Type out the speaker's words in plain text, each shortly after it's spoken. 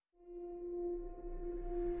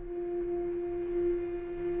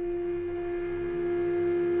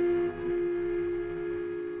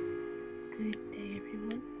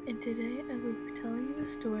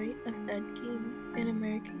Ed Gein, an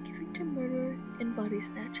American convicted murderer and body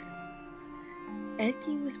snatcher. Ed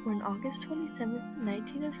Gein was born August 27,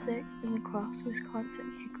 1906, in La Crosse,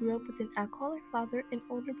 Wisconsin. He grew up with an alcoholic father, an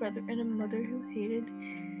older brother, and a mother who hated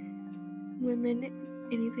women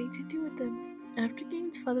anything to do with them. After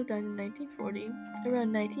Gein's father died in 1940,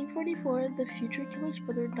 around 1944, the future killer's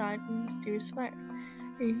brother died in a mysterious fire.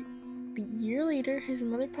 A year later, his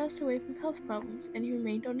mother passed away from health problems, and he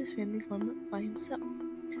remained on his family farm by himself.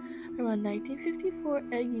 Around 1954,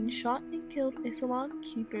 Ed Gein shot and killed a salon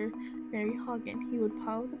keeper, Mary Hogan. He would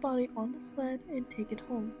pile the body on a sled and take it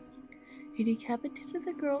home. He decapitated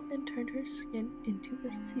the girl and turned her skin into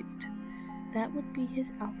a suit. That would be his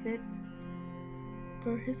outfit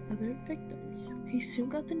for his other victims. He soon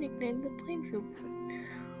got the nickname the Plainfield Killer.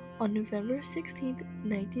 On November 16,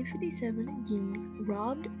 1957, Gein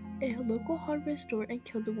robbed a local hardware store and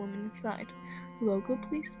killed the woman inside. The local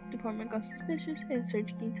police department got suspicious and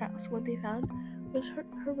searched Gein's house. What they found was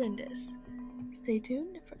horrendous. Stay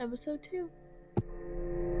tuned for episode 2.